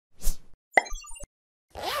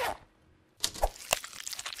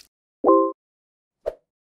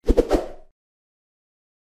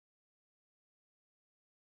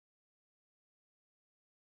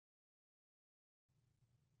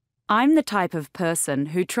I'm the type of person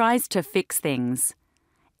who tries to fix things.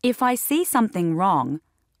 If I see something wrong,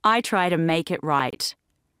 I try to make it right.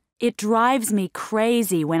 It drives me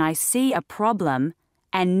crazy when I see a problem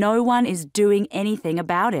and no one is doing anything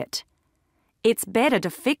about it. It's better to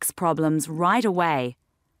fix problems right away.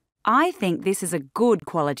 I think this is a good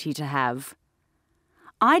quality to have.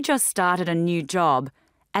 I just started a new job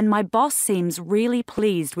and my boss seems really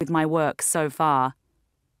pleased with my work so far.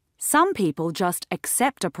 Some people just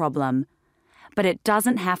accept a problem, but it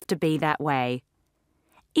doesn't have to be that way.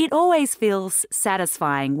 It always feels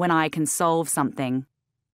satisfying when I can solve something.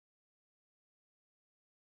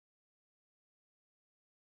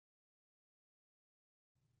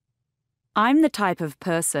 I'm the type of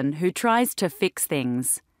person who tries to fix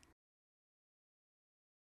things.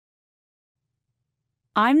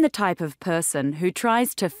 I'm the type of person who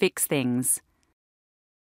tries to fix things.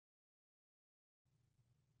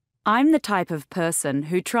 I'm the type of person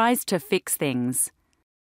who tries to fix things.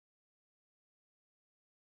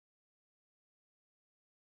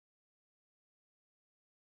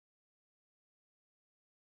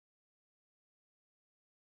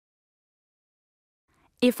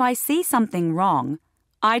 If I see something wrong,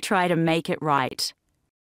 I try to make it right.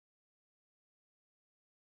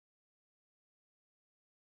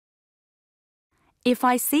 If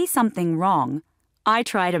I see something wrong, I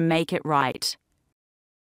try to make it right.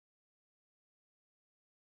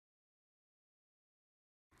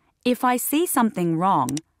 If I see something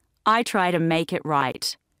wrong, I try to make it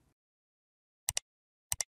right.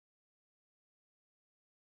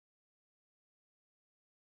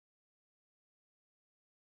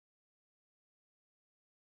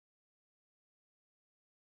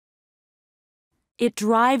 It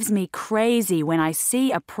drives me crazy when I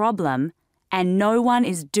see a problem and no one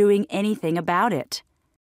is doing anything about it.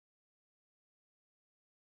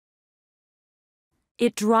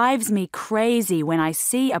 It drives me crazy when I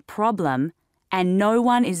see a problem and no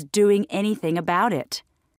one is doing anything about it.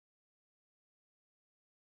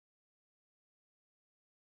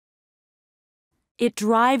 It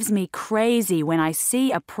drives me crazy when I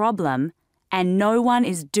see a problem and no one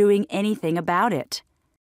is doing anything about it.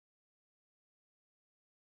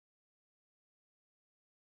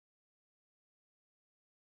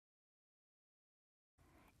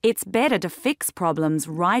 It's better to fix problems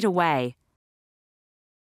right away.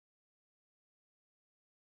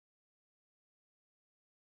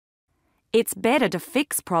 It's better to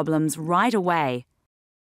fix problems right away.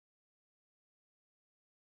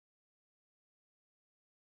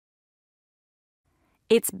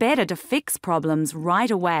 It's better to fix problems right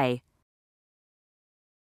away.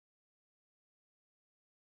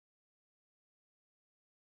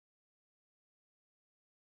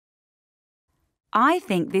 I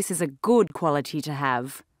think this is a good quality to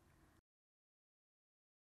have.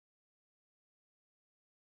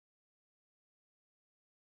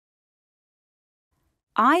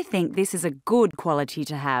 I think this is a good quality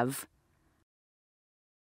to have.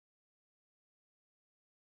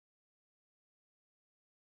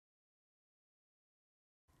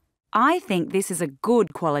 I think this is a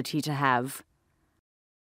good quality to have.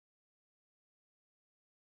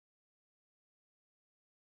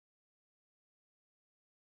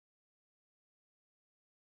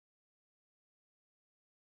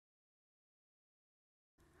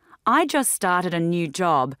 I just started a new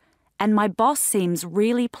job and my boss seems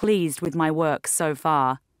really pleased with my work so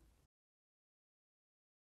far.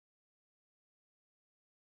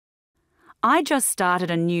 I just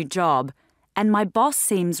started a new job and my boss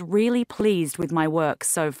seems really pleased with my work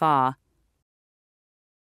so far.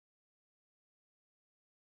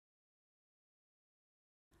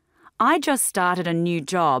 I just started a new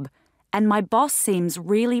job and my boss seems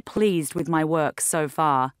really pleased with my work so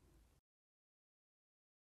far.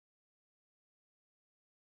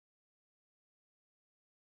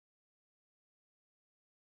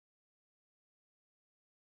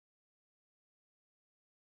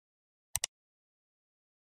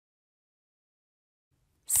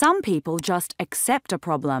 Some people just accept a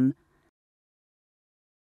problem.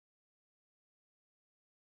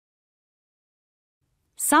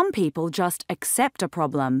 Some people just accept a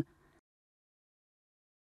problem.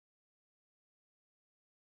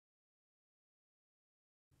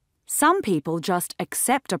 Some people just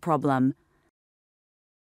accept a problem.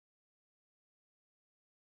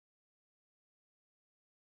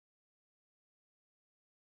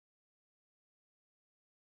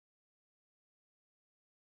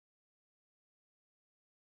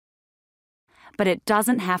 But it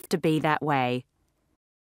doesn't have to be that way.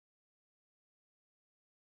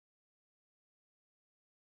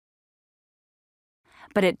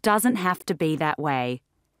 But it doesn't have to be that way.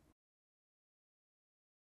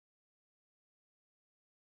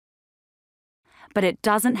 but it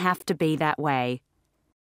doesn't have to be that way.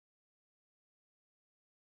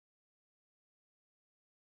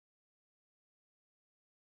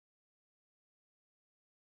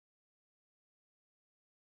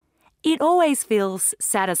 It always feels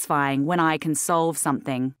satisfying when I can solve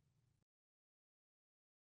something.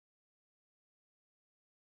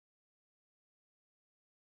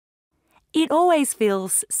 It always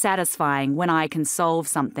feels satisfying when I can solve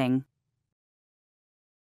something.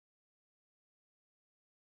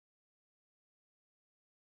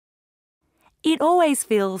 It always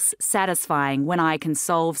feels satisfying when I can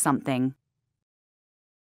solve something.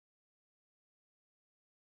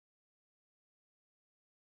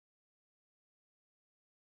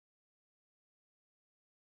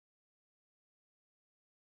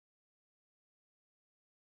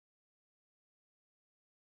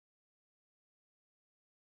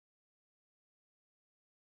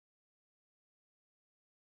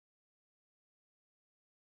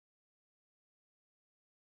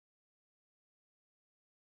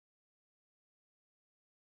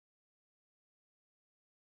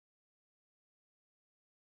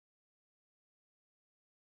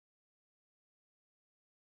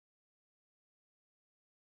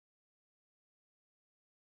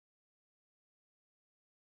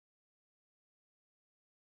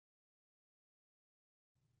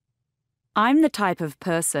 I'm the type of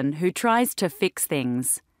person who tries to fix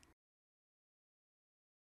things.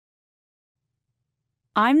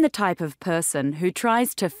 I'm the type of person who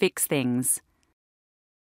tries to fix things.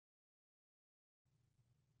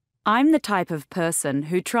 I'm the type of person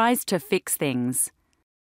who tries to fix things.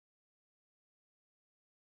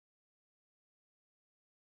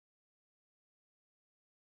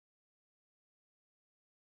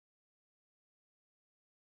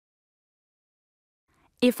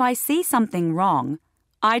 If I see something wrong,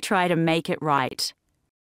 I try to make it right.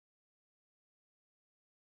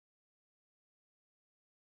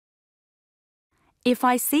 If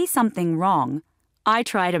I see something wrong, I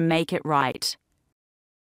try to make it right.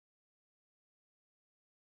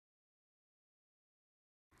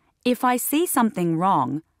 If I see something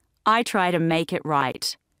wrong, I try to make it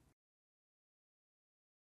right.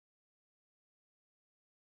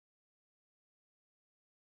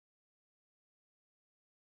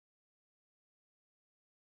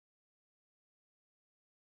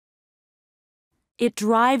 It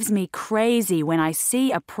drives me crazy when I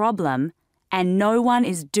see a problem and no one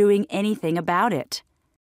is doing anything about it.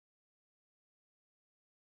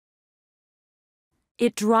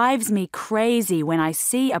 It drives me crazy when I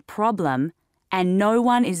see a problem and no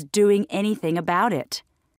one is doing anything about it.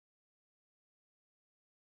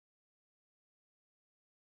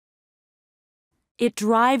 It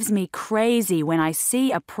drives me crazy when I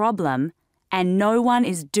see a problem and no one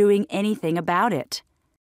is doing anything about it.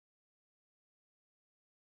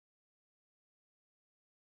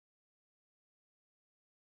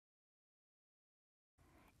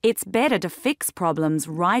 It's better to fix problems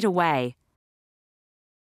right away.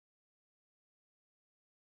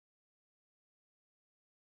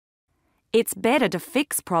 It's better to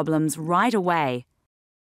fix problems right away.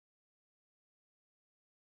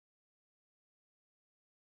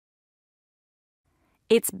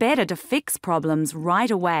 It's better to fix problems right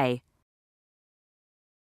away.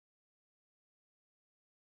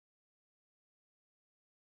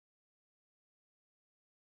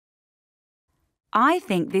 I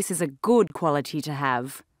think this is a good quality to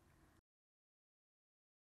have.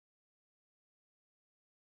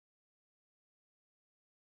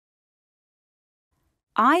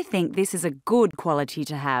 I think this is a good quality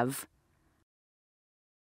to have.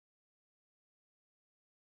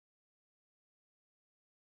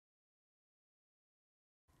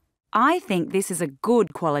 I think this is a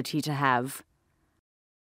good quality to have.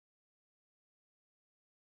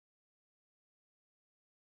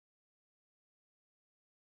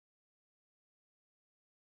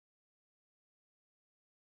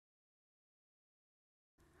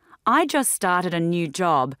 I just started a new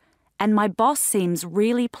job and my boss seems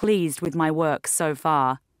really pleased with my work so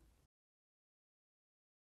far.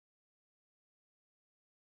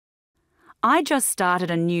 I just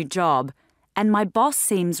started a new job and my boss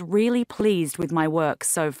seems really pleased with my work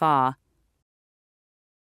so far.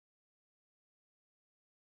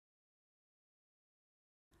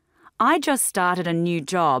 I just started a new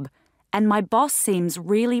job and my boss seems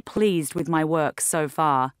really pleased with my work so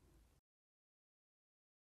far.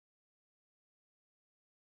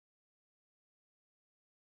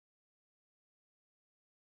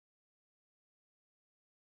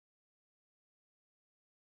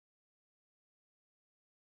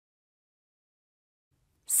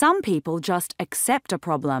 Some people just accept a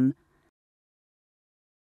problem.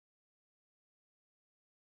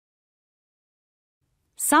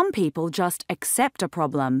 Some people just accept a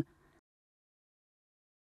problem.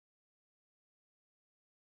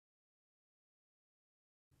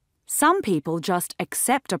 Some people just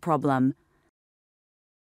accept a problem.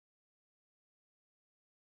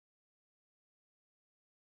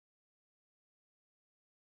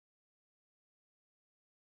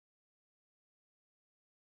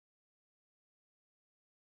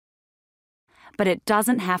 But it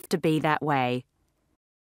doesn't have to be that way.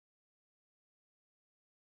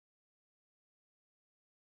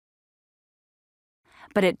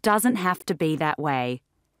 But it doesn't have to be that way.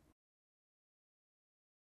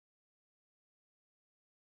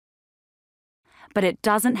 But it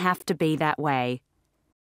doesn't have to be that way.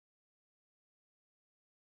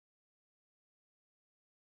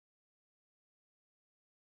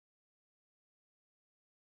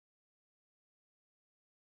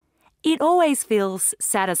 It always feels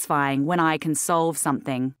satisfying when I can solve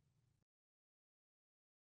something.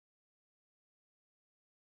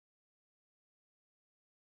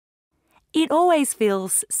 It always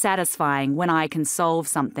feels satisfying when I can solve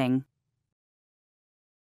something.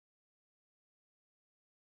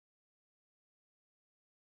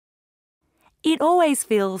 It always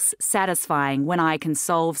feels satisfying when I can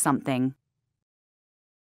solve something.